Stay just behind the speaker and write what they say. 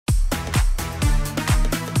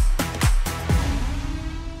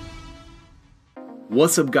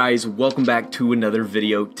What's up guys, welcome back to another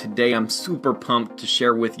video. Today I'm super pumped to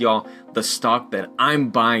share with y'all the stock that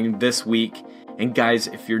I'm buying this week. And guys,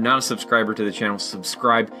 if you're not a subscriber to the channel,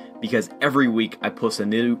 subscribe, because every week I post a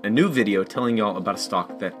new video telling y'all about a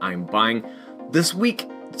stock that I'm buying. This week,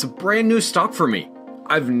 it's a brand new stock for me.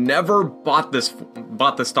 I've never bought this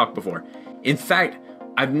stock before. In fact,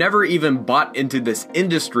 I've never even bought into this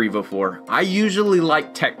industry before. I usually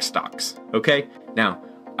like tech stocks, okay? Now,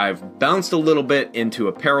 I've bounced a little bit into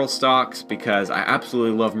apparel stocks because I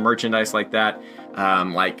absolutely love merchandise like that,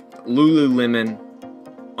 like Lululemon,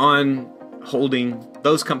 On Holding,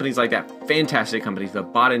 those companies like that, fantastic companies.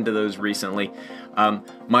 I've bought into those recently.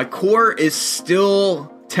 My core is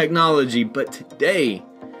still technology, but today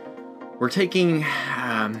we're taking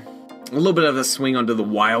a little bit of a swing onto the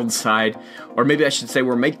wild side, or maybe I should say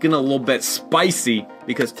we're making it a little bit spicy,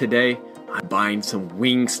 because today I'm buying some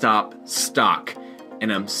Wingstop stock.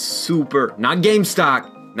 And I'm super, not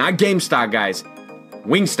GameStop guys,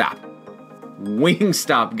 Wingstop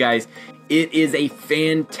guys. It is a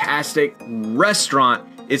fantastic restaurant.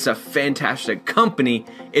 It's a fantastic company.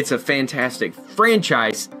 It's a fantastic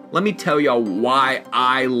franchise. Let me tell y'all why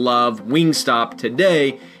I love Wingstop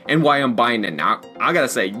today and why I'm buying it. Now, I gotta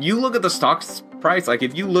say, you look at the stock's price, like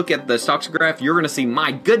if you look at the stocks graph, you're gonna see,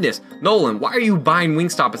 my goodness, Nolan, why are you buying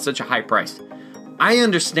Wingstop at such a high price? I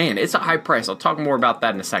understand, it's a high price. I'll talk more about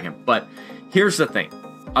that in a second. But here's the thing.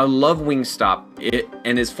 I love Wingstop.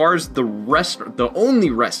 And as far as the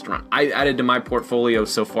only restaurant I added to my portfolio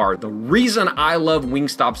so far, the reason I love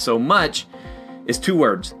Wingstop so much is two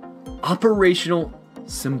words: operational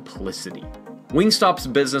simplicity. Wingstop's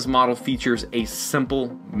business model features a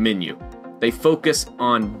simple menu. They focus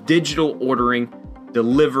on digital ordering,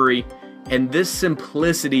 delivery, and this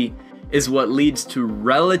simplicity is what leads to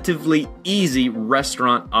relatively easy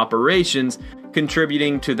restaurant operations,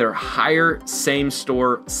 contributing to their higher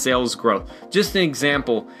same-store sales growth. Just an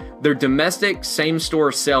example, their domestic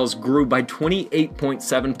same-store sales grew by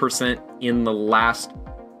 28.7% in the last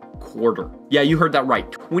quarter. Yeah, you heard that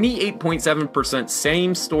right, 28.7%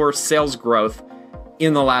 same-store sales growth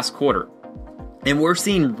in the last quarter. And we're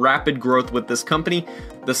seeing rapid growth with this company.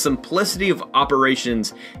 The simplicity of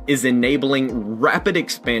operations is enabling rapid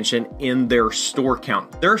expansion in their store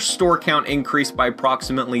count. Their store count increased by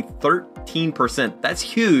approximately 13%. That's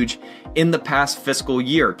huge in the past fiscal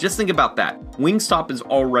year. Just think about that. Wingstop is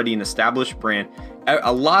already an established brand.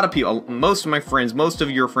 A lot of people, most of my friends, most of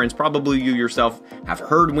your friends, probably you yourself, have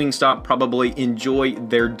heard Wingstop, probably enjoy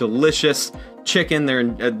their delicious chicken, their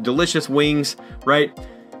delicious wings, right?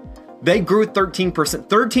 They grew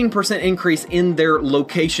 13% increase in their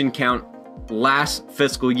location count last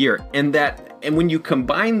fiscal year. And when you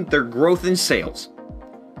combine their growth in sales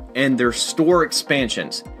and their store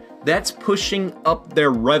expansions, that's pushing up their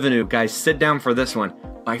revenue, guys, sit down for this one,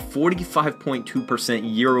 by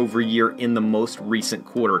 45.2% year over year in the most recent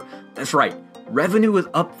quarter. That's right, revenue is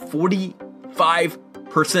up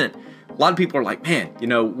 45%. A lot of people are like, man, you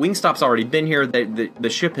know, Wingstop's already been here, the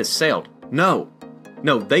ship has sailed. No,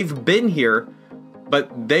 they've been here,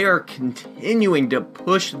 but they are continuing to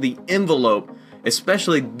push the envelope,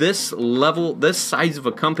 especially this level, this size of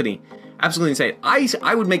a company. Absolutely insane.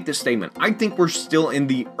 I would make this statement. I think we're still in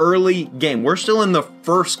the early game. We're still in the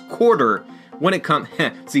first quarter when it comes,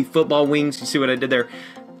 see football wings, you see what I did there?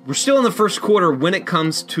 We're still in the first quarter when it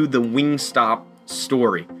comes to the Wingstop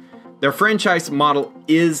story. Their franchise model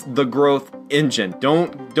is the growth engine.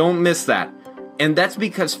 Don't miss that. And that's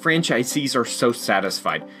because franchisees are so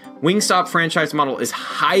satisfied. Wingstop franchise model is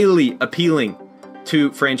highly appealing to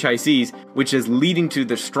franchisees, which is leading to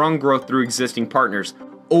the strong growth through existing partners.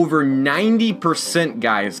 Over 90%,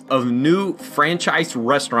 guys, of new franchise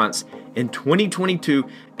restaurants in 2022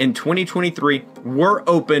 and 2023 were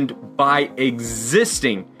opened by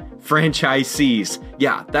existing franchisees.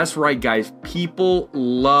 Yeah, that's right, guys. People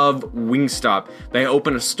love Wingstop. They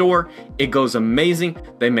open a store, it goes amazing,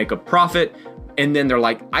 they make a profit, and then they're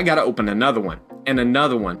like, I gotta open another one and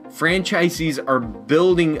another one. Franchisees are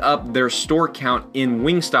building up their store count in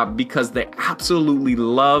Wingstop because they absolutely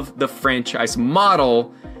love the franchise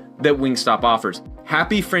model that Wingstop offers.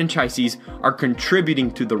 Happy franchisees are contributing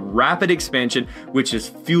to the rapid expansion, which is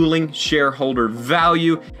fueling shareholder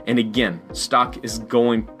value. And again, stock is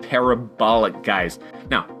going parabolic, guys.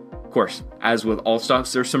 Now, of course, as with all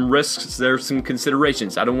stocks, there's some risks, there's some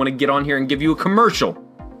considerations. I don't want to get on here and give you a commercial.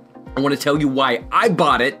 I want to tell you why I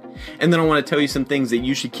bought it, and then I want to tell you some things that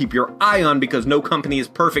you should keep your eye on, because no company is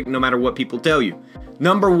perfect no matter what people tell you.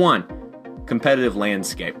 Number one, competitive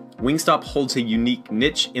landscape. Wingstop holds a unique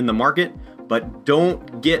niche in the market, But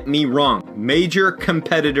don't get me wrong, major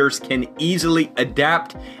competitors can easily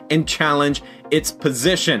adapt and challenge its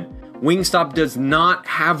position. Wingstop does not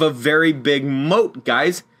have a very big moat,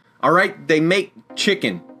 guys. All right, they make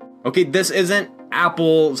chicken. Okay, this isn't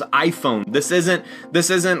Apple's iPhone. This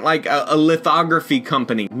isn't like a lithography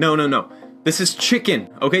company. No. This is chicken.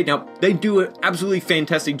 Okay, now they do an absolutely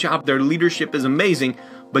fantastic job. Their leadership is amazing,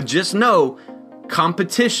 but just know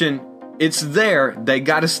competition, it's there. They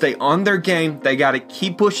got to stay on their game. They got to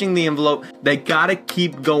keep pushing the envelope. They got to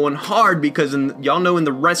keep going hard because y'all know in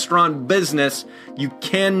the restaurant business, you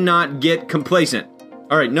cannot get complacent.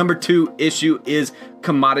 All right, number 2 issue is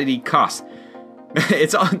commodity costs.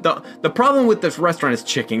 It's the problem with this restaurant is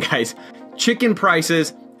chicken, guys. Chicken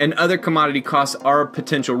prices and other commodity costs are a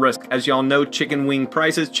potential risk. As y'all know, chicken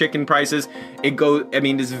prices,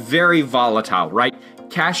 it's very volatile, right?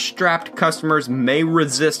 Cash-strapped customers may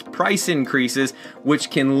resist price increases, which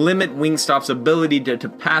can limit Wingstop's ability to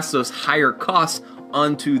pass those higher costs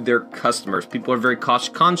onto their customers. People are very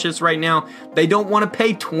cost conscious right now. They don't want to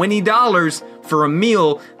pay $20 for a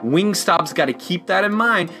meal. Wingstop's got to keep that in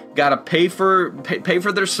mind. Got to pay for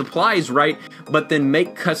their supplies, right? But then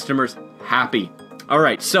make customers happy. All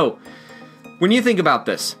right, so when you think about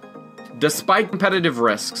this, despite competitive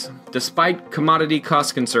risks, despite commodity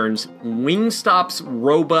cost concerns, Wingstop's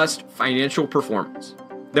robust financial performance,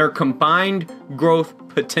 their combined growth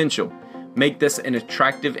potential, make this an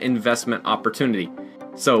attractive investment opportunity.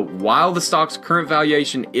 So while the stock's current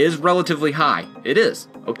valuation is relatively high, it is,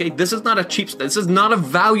 okay? This is not a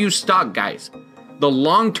value stock, guys. The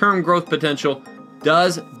long-term growth potential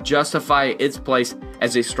does justify its place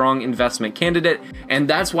as a strong investment candidate, and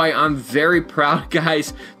that's why I'm very proud,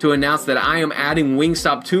 guys, to announce that I am adding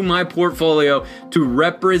Wingstop to my portfolio to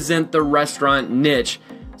represent the restaurant niche.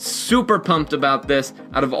 Super pumped about this.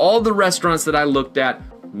 Out of all the restaurants that I looked at,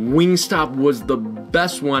 Wingstop was the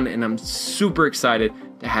best one, and I'm super excited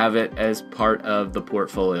to have it as part of the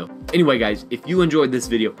portfolio. Anyway, guys, if you enjoyed this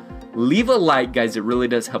video, leave a like, guys. It really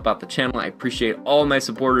does help out the channel. I appreciate all my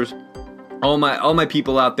supporters, all my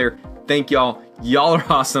people out there. Thank y'all. Y'all are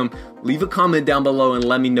awesome. Leave a comment down below and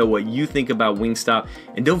let me know what you think about Wingstop.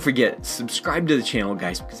 And don't forget, subscribe to the channel,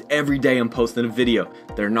 guys, because every day I'm posting a video.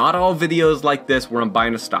 They're not all videos like this where I'm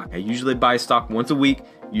buying a stock. I usually buy a stock once a week.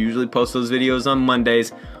 Usually post those videos on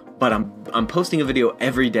Mondays, but I'm posting a video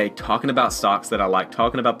every day talking about stocks that I like,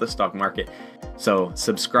 talking about the stock market. So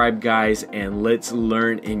subscribe, guys, and let's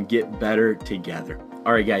learn and get better together.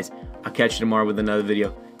 All right, guys, I'll catch you tomorrow with another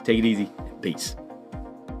video. Take it easy. Peace.